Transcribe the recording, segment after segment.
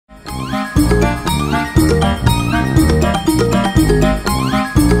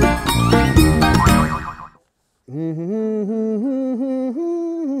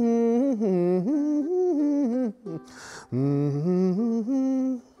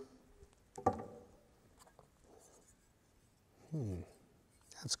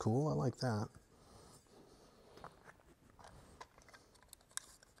That's cool. I like that.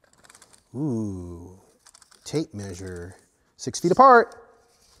 Ooh, tape measure, 6 feet apart.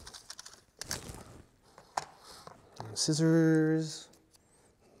 Scissors.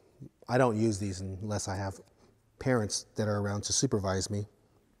 I don't use these unless I have parents that are around to supervise me.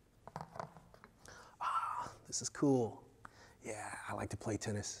 Ah, this is cool. Yeah, I like to play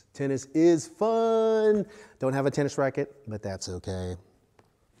tennis. Tennis is fun. Don't have a tennis racket, but that's okay.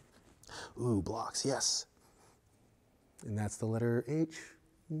 Ooh, blocks, yes. And that's the letter H.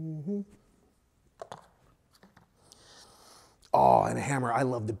 Mm-hmm. Oh, and a hammer. I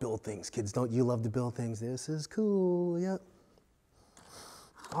love to build things. Kids, don't you love to build things? This is cool, yep.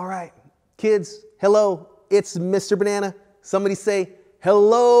 All right, kids, hello, it's Mr. Banana. Somebody say,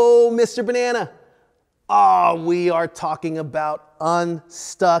 hello, Mr. Banana. Oh, we are talking about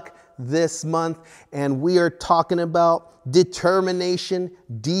Unstuck this month, and we are talking about determination.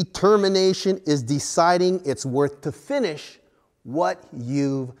 Determination is deciding it's worth to finish what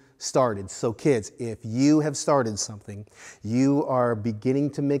you've started. So kids, if you have started something, you are beginning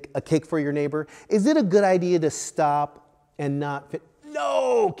to make a cake for your neighbor, is it a good idea to stop and not finish?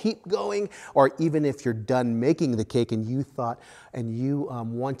 No, keep going. Or even if you're done making the cake and you thought and you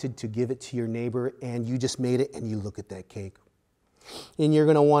wanted to give it to your neighbor and you just made it and you look at that cake and you're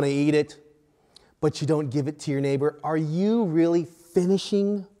gonna wanna eat it, but you don't give it to your neighbor, are you really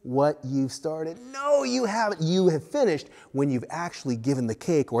finishing what you've started? No, you haven't. You have finished when you've actually given the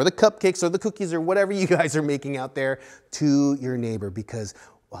cake or the cupcakes or the cookies or whatever you guys are making out there to your neighbor, because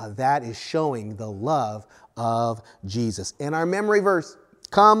that is showing the love of Jesus. And our memory verse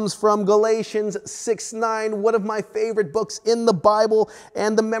comes from Galatians 6:9, one of my favorite books in the Bible.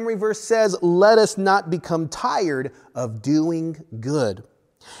 And the memory verse says, let us not become tired of doing good.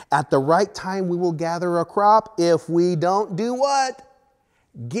 At the right time, we will gather a crop if we don't do what?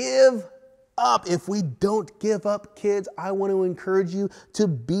 Give up. If we don't give up, kids, I want to encourage you to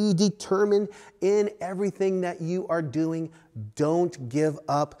be determined in everything that you are doing. Don't give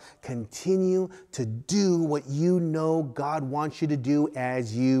up. Continue to do what you know God wants you to do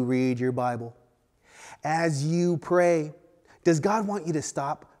as you read your Bible, as you pray. Does God want you to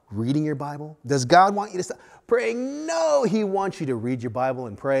stop reading your Bible? Does God want you to stop praying? No, He wants you to read your Bible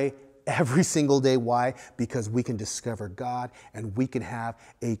and pray every single day. Why? Because we can discover God and we can have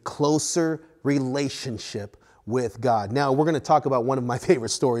a closer relationship with God. Now, we're going to talk about one of my favorite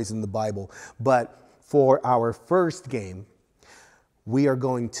stories in the Bible, but for our first game, we are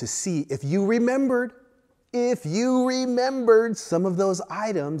going to see if you remembered some of those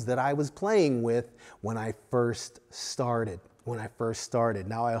items that I was playing with when I first started.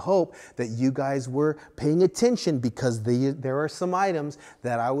 Now, I hope that you guys were paying attention, because there are some items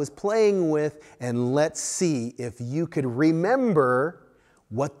that I was playing with, and let's see if you could remember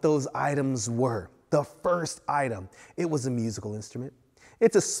what those items were. The first item, it was a musical instrument.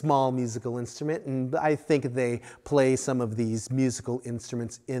 It's a small musical instrument, and I think they play some of these musical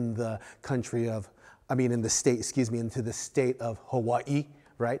instruments in the into the state of Hawaii,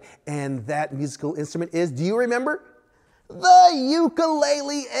 right? And that musical instrument is, do you remember? The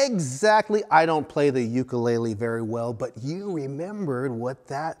ukulele, exactly. I don't play the ukulele very well, but you remembered what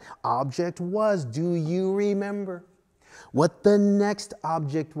that object was. Do you remember what the next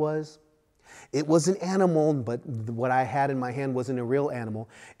object was? It was an animal, but what I had in my hand wasn't a real animal,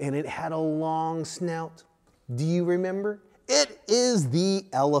 and it had a long snout. Do you remember? It is the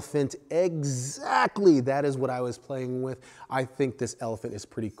elephant. Exactly. That is what I was playing with. I think this elephant is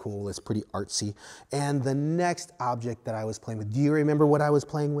pretty cool. It's pretty artsy. And the next object that I was playing with, do you remember what I was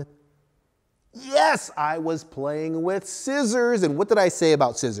playing with? Yes, I was playing with scissors. And what did I say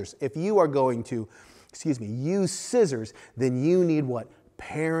about scissors? If you are going to, use scissors, then you need what?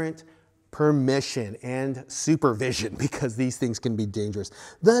 Parent permission and supervision, because these things can be dangerous.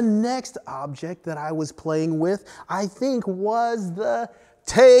 The next object that I was playing with, I think, was the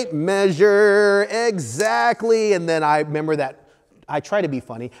tape measure. Exactly. And then I remember that I try to be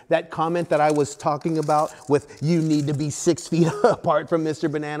funny. That comment that I was talking about with you need to be 6 feet apart from Mr.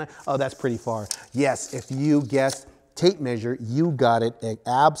 Banana. Oh, that's pretty far. Yes, if you guessed tape measure, you got it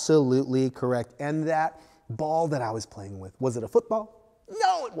absolutely correct. And that ball that I was playing with, was it a football?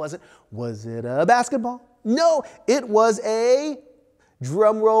 No, it wasn't. Was it a basketball? No, it was a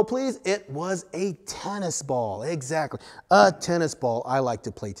Drum roll, please. It was a tennis ball. Exactly. A tennis ball. I like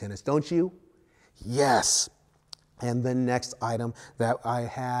to play tennis, don't you? Yes. And the next item that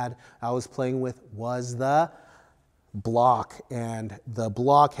I was playing with was the block. And the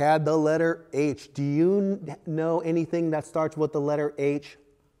block had the letter H. Do you know anything that starts with the letter H?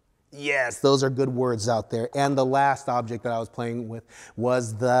 Yes, those are good words out there. And the last object that I was playing with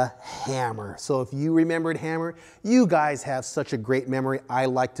was the hammer. So if you remembered hammer, you guys have such a great memory. I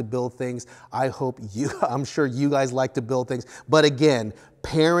like to build things. I'm sure you guys like to build things. But again,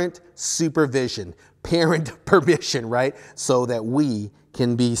 parent supervision, parent permission, right? So that we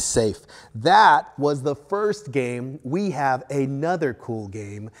can be safe. That was the first game. We have another cool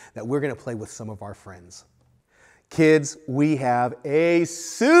game that we're gonna play with some of our friends. Kids, we have a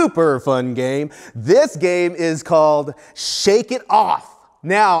super fun game. This game is called Shake It Off.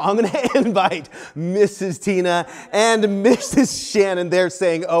 Now, I'm going to invite Mrs. Tina and Mrs. Shannon. They're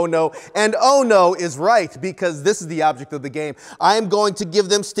saying, oh no. And oh no is right, because this is the object of the game. I am going to give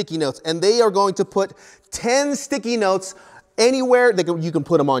them sticky notes, and they are going to put 10 sticky notes anywhere. You can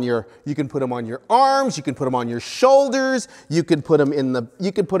put them on your arms, you can put them on your shoulders, you can put them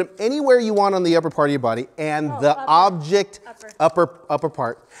anywhere you want on the upper part of your body. And upper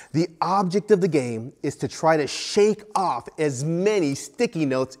part. The object of the game is to try to shake off as many sticky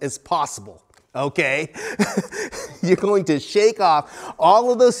notes as possible. Okay? You're going to shake off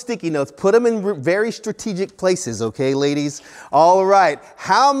all of those sticky notes, put them in very strategic places, okay, ladies? All right.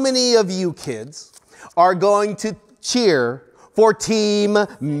 How many of you kids are going to cheer for Team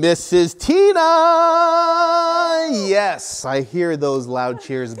Mrs. Tina? Yes, I hear those loud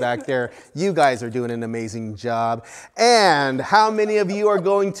cheers back there. You guys are doing an amazing job. And how many of you are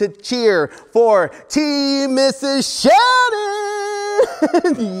going to cheer for Team Mrs. Shannon?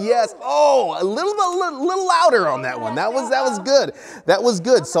 Yes. Oh, a little louder on that one. That was good. That was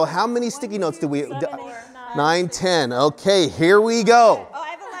good. So how many sticky notes did we? 9, 10. Okay, here we go. Oh, I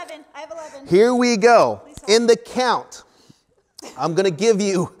have 11. Here we go. In the count, I'm going to give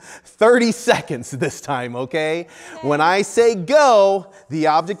you 30 seconds this time, okay? When I say go, the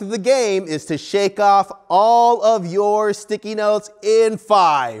object of the game is to shake off all of your sticky notes in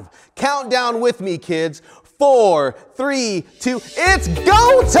 5. Count down with me, kids. 4, 3, 2, it's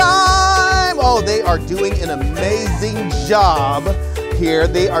go time! Oh, they are doing an amazing job here.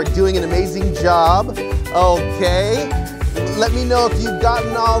 They are doing an amazing job. Okay. Let me know if you've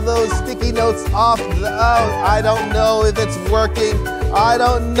gotten all those sticky notes off. I don't know if it's working. I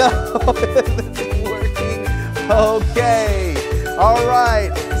don't know if it's working. Okay. All right.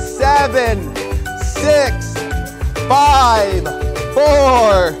 7, 6, 5,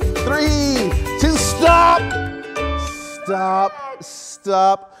 4, 3, 2, stop.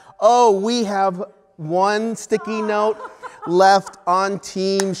 Stop. Oh, we have one sticky note left on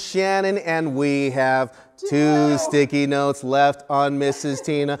Team Shannon, and we have 2 sticky notes left on Mrs.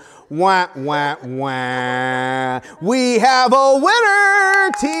 Tina. Wah, wah, wah. We have a winner,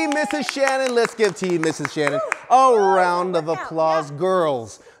 Team Mrs. Shannon. Let's give Team Mrs. Shannon a round of applause.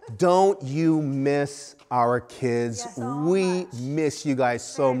 Girls, don't you miss our kids? We miss you guys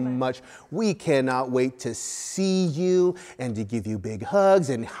so much. We cannot wait to see you and to give you big hugs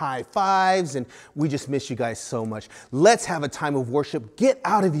and high fives, and we just miss you guys so much. Let's have a time of worship. Get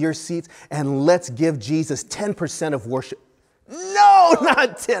out of your seats and let's give Jesus 10% of worship. No,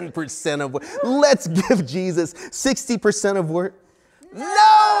 not 10% of worship. Let's give Jesus 60% of worship.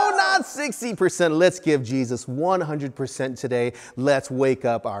 No, not 60%. Let's give Jesus 100% today. Let's wake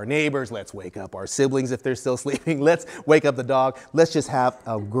up our neighbors. Let's wake up our siblings if they're still sleeping. Let's wake up the dog. Let's just have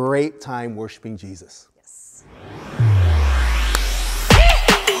a great time worshiping Jesus. Yes.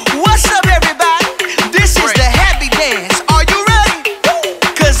 What's up, everybody? This is the happy dance. Are you ready?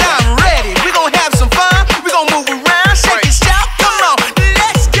 'Cause I'm ready. We're gonna have some fun. We're gonna move around, shake and shout. Come on,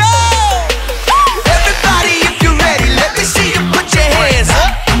 let's go. Everybody, if you're ready, let me see you put your hands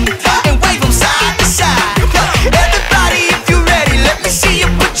up and wave them side to side. Everybody, if you're ready, let me see you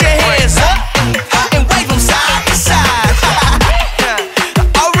put your hands up and wave them side to side.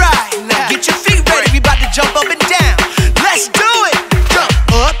 All right, now get your feet ready. We about to jump up and down. Let's do it. Jump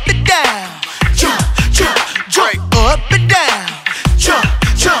up and down. Jump up and down.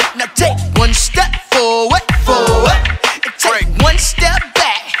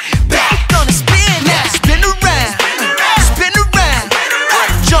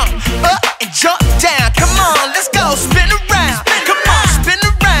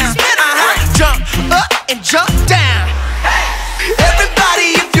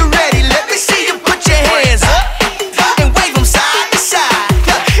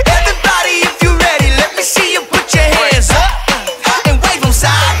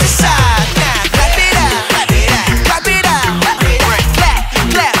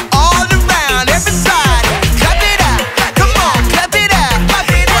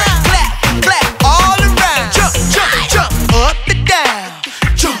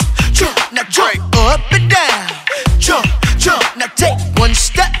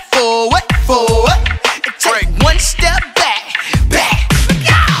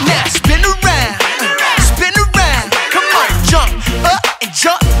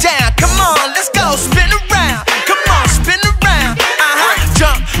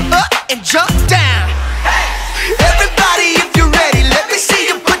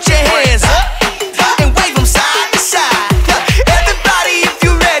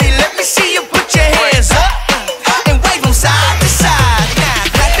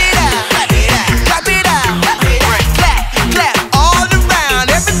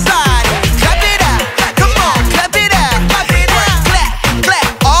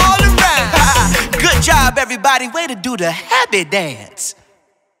 the happy dance.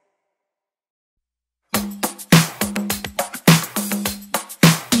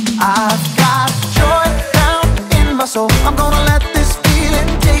 I've got joy down in my soul. I'm gonna let this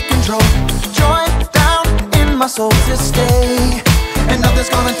feeling take control. Joy down in my soul to stay, and nothing's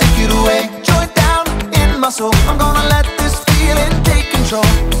gonna take it away. Joy down in my soul. I'm gonna let this feeling take control.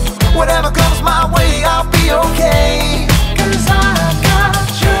 Whatever comes my way, I'll be okay. 'Cause I've got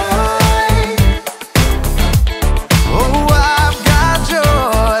joy. Oh, I've got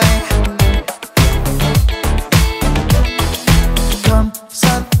joy. Come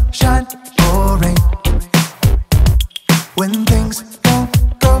sunshine or rain, when things don't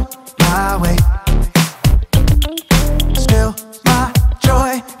go my way, still my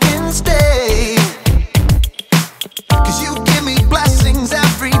joy can stay. 'Cause you give me blessings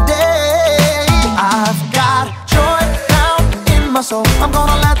every day. I've got joy down in my soul. I'm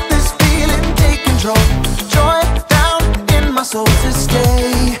gonna let this feeling take control. Joy down in my soul to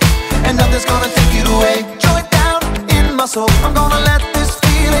stay, and nothing's gonna take it away. Joy down in my soul. I'm gonna let this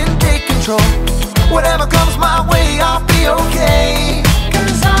feeling take control. Whatever comes my way, I'll be okay.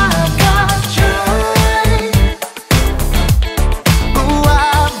 'Cause I've got joy. Ooh,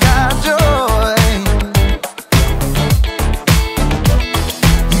 I've got joy.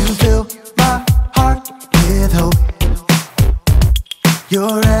 You fill my heart with hope.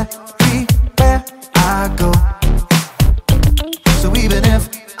 You're everywhere I go. So even if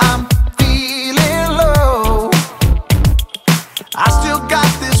I'm feeling low, I still got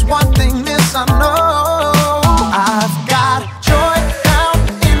this one thing, this I know. I've got joy down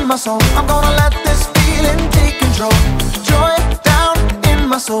in my soul. I'm gonna let this feeling take control. Joy down in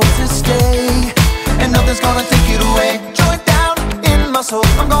my soul to stay, and nothing's gonna take it away. Joy down in my soul.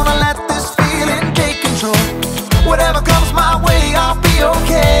 I'm gonna let this feeling take control. Whatever comes my way, I'll be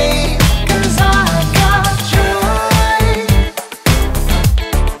okay. 'Cause I've got joy.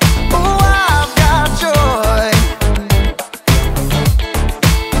 Oh, I've got joy.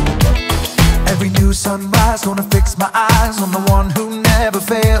 Every new sunrise gonna fix my eyes on the one who never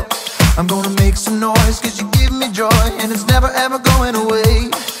fails. I'm gonna make some noise 'cause you give me joy, and it's never ever going away.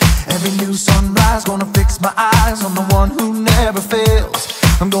 Every new sunrise gonna fix my eyes on the one who never fails.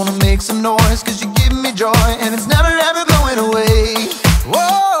 I'm gonna make some noise 'cause you give me joy, and it's never ever going away.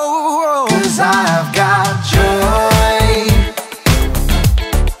 Whoa, 'cause I've got joy.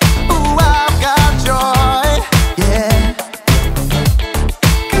 Ooh, I've got joy, yeah.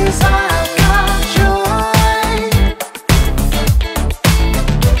 'Cause I've got joy.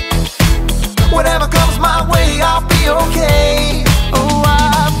 Whatever comes my way, I'll be okay. Oh,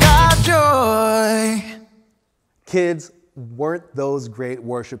 I've got joy. Kids, weren't those great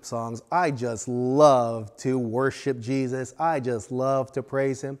worship songs? I just love to worship Jesus. I just love to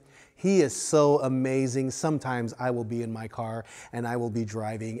praise him. He is so amazing. Sometimes I will be in my car and I will be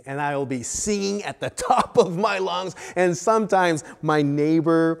driving and I will be singing at the top of my lungs. And sometimes my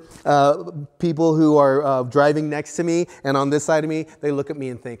neighbor, people who are driving next to me and on this side of me, they look at me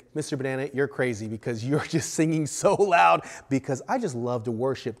and think, Mr. Banana, you're crazy because you're just singing so loud, because I just love to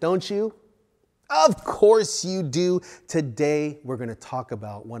worship, don't you? Of course you do. Today, we're going to talk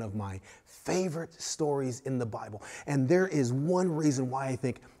about one of my favorite stories in the Bible. And there is one reason why I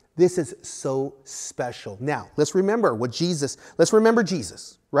think this is so special. Now, let's remember Jesus,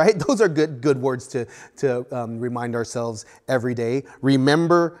 right? Those are good words to remind ourselves every day.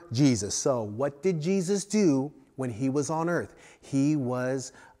 Remember Jesus. So what did Jesus do when he was on earth? He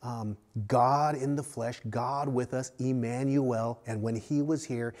was God in the flesh, God with us, Emmanuel. And when he was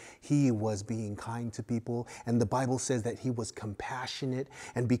here, he was being kind to people. And the Bible says that he was compassionate.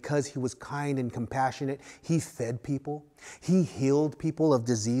 And because he was kind and compassionate, he fed people. He healed people of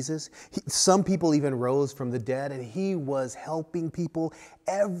diseases. Some people even rose from the dead. And he was helping people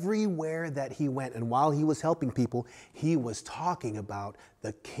everywhere that he went. And while he was helping people, he was talking about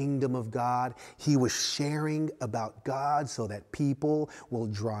the kingdom of God. He was sharing about God so that people will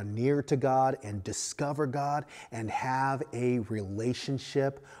draw near to God and discover God and have a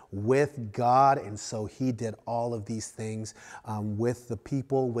relationship with God. And so he did all of these things with the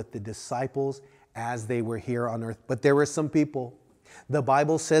people, with the disciples as they were here on earth. But there were some people, the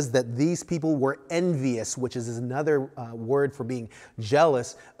Bible says that these people were envious, which is another word for being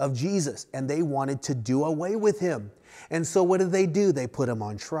jealous of Jesus. And they wanted to do away with him. And so what did they do? They put him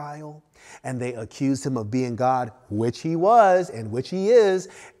on trial and they accused him of being God, which he was and which he is.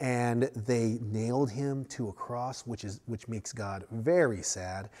 And they nailed him to a cross, which makes God very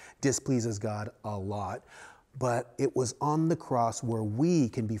sad, displeases God a lot. But it was on the cross where we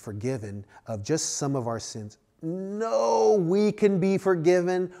can be forgiven of just some of our sins. No, we can be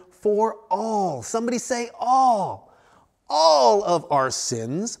forgiven for all. Somebody say all. all of our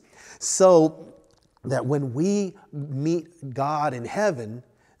sins, so that when we meet God in heaven,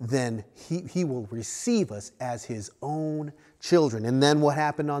 then he will receive us as his own children. And then what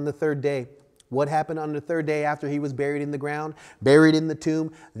happened on the third day? What happened on the third day after he was buried in the ground, buried in the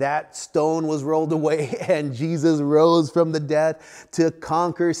tomb? That stone was rolled away and Jesus rose from the dead to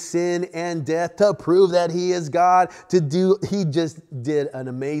conquer sin and death, to prove that he is God. He just did an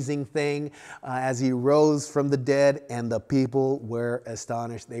amazing thing as he rose from the dead, and the people were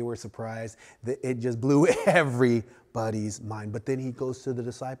astonished. They were surprised. It just blew everybody's mind. But then he goes to the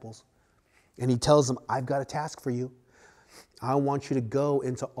disciples and he tells them, I've got a task for you. I want you to go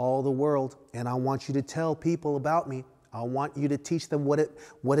into all the world, and I want you to tell people about me. I want you to teach them what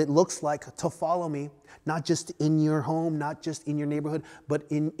it looks like to follow me, not just in your home, not just in your neighborhood, but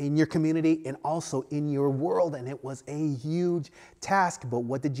in your community and also in your world. And it was a huge task. But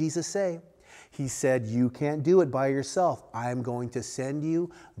what did Jesus say? He said, you can't do it by yourself. I'm going to send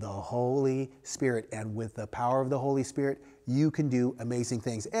you the Holy Spirit. And with the power of the Holy Spirit, you can do amazing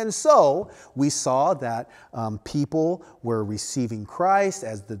things. And so we saw that people were receiving Christ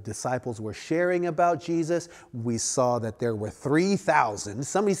as the disciples were sharing about Jesus. We saw that there were 3,000.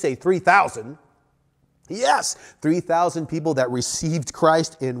 Somebody say 3,000. Yes, 3,000 people that received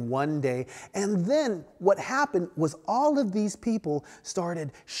Christ in one day. And then what happened was all of these people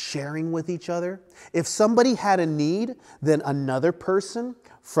started sharing with each other. If somebody had a need, then another person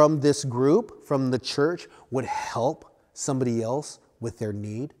from this group, from the church, would help somebody else with their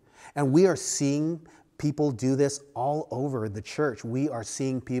need. And we are seeing people do this all over the church. We are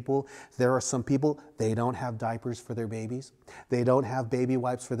seeing people, there are some people, they don't have diapers for their babies. They don't have baby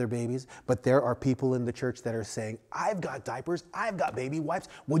wipes for their babies. But there are people in the church that are saying, I've got diapers, I've got baby wipes.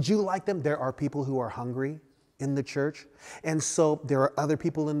 Would you like them? There are people who are hungry in the church. And so there are other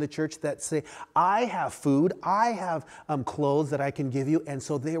people in the church that say, I have food, I have clothes that I can give you. And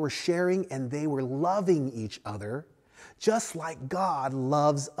so they were sharing and they were loving each other, just like God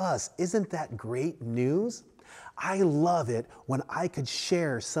loves us. Isn't that great news? I love it when I could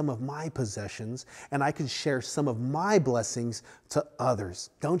share some of my possessions and I could share some of my blessings to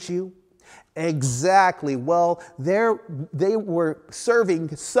others. Don't you? Exactly. Well, they were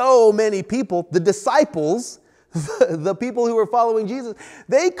serving so many people. The disciples, the people who were following Jesus,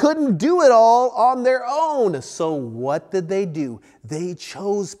 they couldn't do it all on their own. So what did they do? They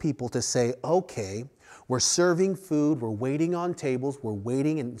chose people to say, okay, we're serving food, we're waiting on tables, we're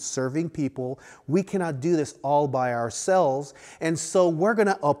waiting and serving people. We cannot do this all by ourselves. And so we're going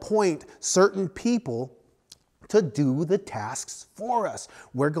to appoint certain people to do the tasks for us.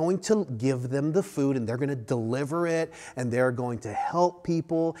 We're going to give them the food and they're going to deliver it and they're going to help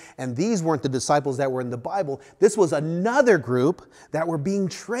people. And these weren't the disciples that were in the Bible. This was another group that were being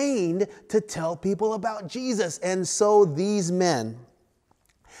trained to tell people about Jesus. And so these men,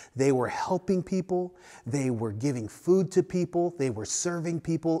 they were helping people, they were giving food to people, they were serving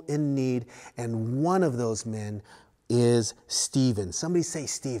people in need, and one of those men is Stephen. Somebody say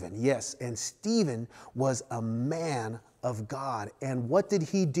Stephen. Yes, and Stephen was a man of God. And what did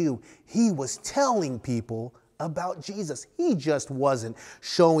he do? He was telling people about Jesus. He just wasn't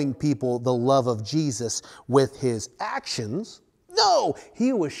showing people the love of Jesus with his actions. No,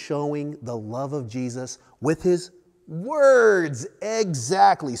 he was showing the love of Jesus with his words.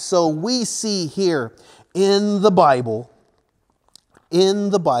 Exactly. So we see here in the Bible,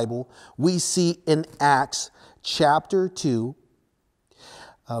 we see in Acts chapter 2,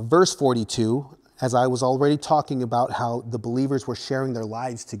 verse 42, as I was already talking about how the believers were sharing their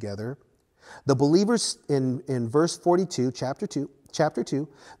lives together. The believers in verse 42, chapter 2,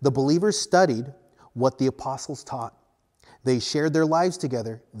 the believers studied what the apostles taught. They shared their lives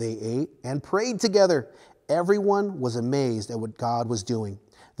together. They ate and prayed together. Everyone was amazed at what God was doing.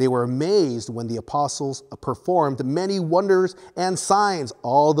 They were amazed when the apostles performed many wonders and signs.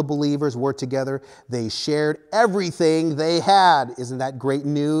 All the believers were together. They shared everything they had. Isn't that great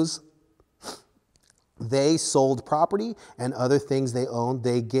news? They sold property and other things they owned.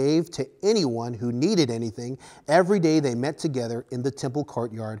 They gave to anyone who needed anything. Every day they met together in the temple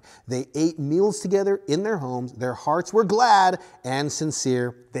courtyard. They ate meals together in their homes. Their hearts were glad and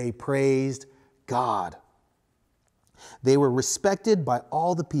sincere. They praised God. They were respected by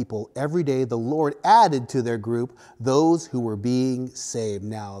all the people. Every day the Lord added to their group those who were being saved.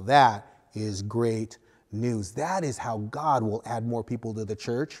 Now that is great news. That is how God will add more people to the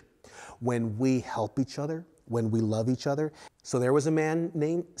church, when we help each other, when we love each other. So there was a man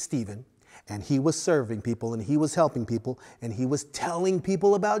named Stephen, and he was serving people and he was helping people and he was telling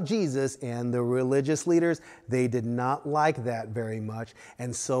people about Jesus, and the religious leaders, they did not like that very much.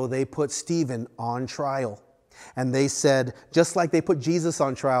 And so they put Stephen on trial. And they said, just like they put Jesus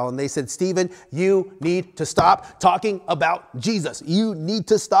on trial, and they said, Stephen, you need to stop talking about Jesus. You need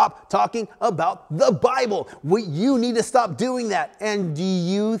to stop talking about the Bible. You need to stop doing that. And do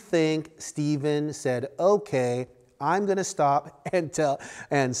you think Stephen said, okay, I'm going to stop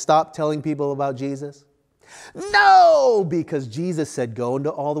and stop telling people about Jesus? No, because Jesus said, go into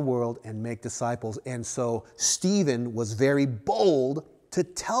all the world and make disciples. And so Stephen was very bold to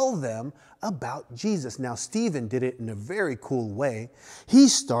tell them about Jesus. Now, Stephen did it in a very cool way. He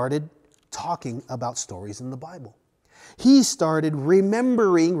started talking about stories in the Bible. He started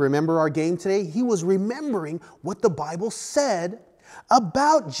remembering, remember our game today? He was remembering what the Bible said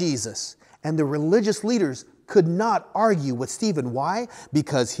about Jesus. And the religious leaders could not argue with Stephen. Why?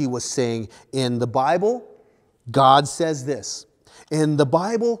 Because he was saying, in the Bible, God says this. In the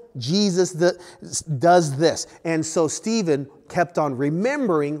Bible, Jesus does this. And so Stephen kept on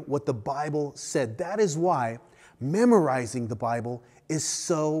remembering what the Bible said. That is why memorizing the Bible is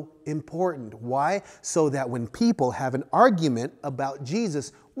so important. Why? So that when people have an argument about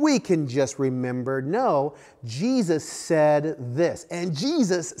Jesus, we can just remember, no, Jesus said this, and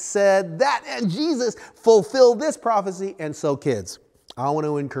Jesus said that, and Jesus fulfilled this prophecy. And so, kids, I want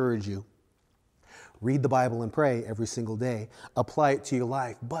to encourage you. Read the Bible and pray every single day. Apply it to your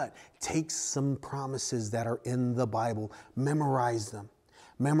life, but take some promises that are in the Bible. Memorize them.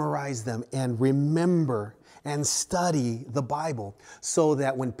 Memorize them and remember and study the Bible so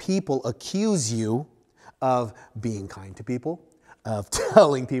that when people accuse you of being kind to people, of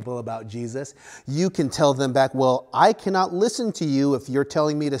telling people about Jesus, you can tell them back, well, I cannot listen to you if you're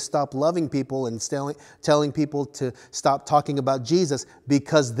telling me to stop loving people and telling people to stop talking about Jesus,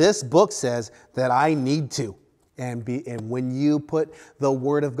 because this book says that I need to. And when you put the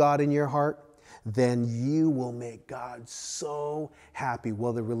Word of God in your heart, then you will make God so happy.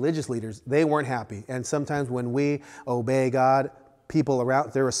 Well, the religious leaders, they weren't happy. And sometimes when we obey God, people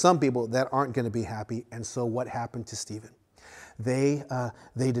around, there are some people that aren't going to be happy. And so what happened to Stephen? They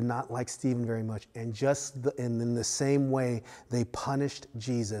did not like Stephen very much. And in the same way they punished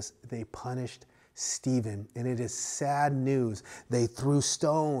Jesus, they punished Stephen. And it is sad news. They threw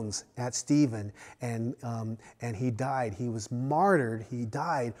stones at Stephen, and he died. He was martyred. He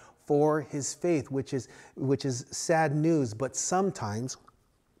died for his faith, which is sad news. But sometimes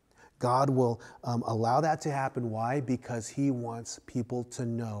God will allow that to happen. Why? Because he wants people to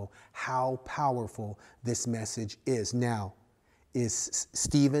know how powerful this message is. Now, is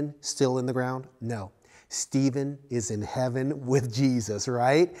Stephen still in the ground? No. Stephen is in heaven with Jesus,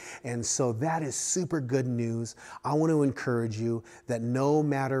 right? And so that is super good news. I want to encourage you that no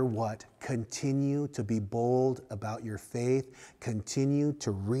matter what, continue to be bold about your faith. Continue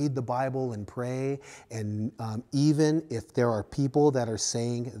to read the Bible and pray. And even if there are people that are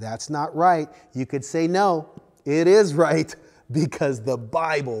saying that's not right, you could say, no, it is right, because the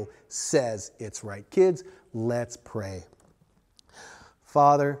Bible says it's right. Kids, let's pray.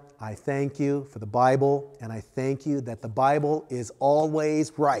 Father, I thank you for the Bible, and I thank you that the Bible is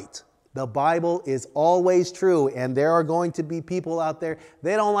always right. The Bible is always true, and there are going to be people out there,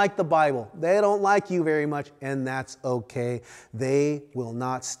 they don't like the Bible. They don't like you very much, and that's okay. They will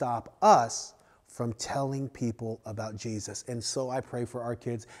not stop us from telling people about Jesus. And so I pray for our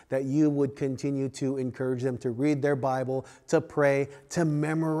kids that you would continue to encourage them to read their Bible, to pray, to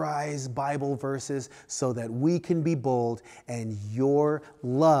memorize Bible verses so that we can be bold and your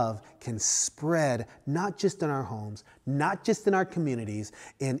love can spread not just in our homes, not just in our communities,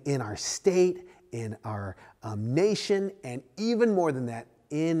 in our state, in our nation, and even more than that,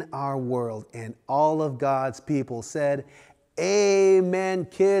 in our world. And all of God's people said, amen.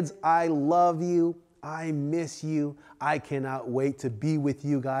 Kids, I love you. I miss you. I cannot wait to be with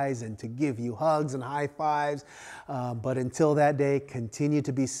you guys and to give you hugs and high fives. But until that day, continue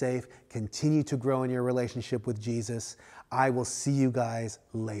to be safe. Continue to grow in your relationship with Jesus. I will see you guys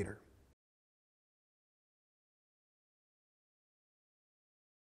later.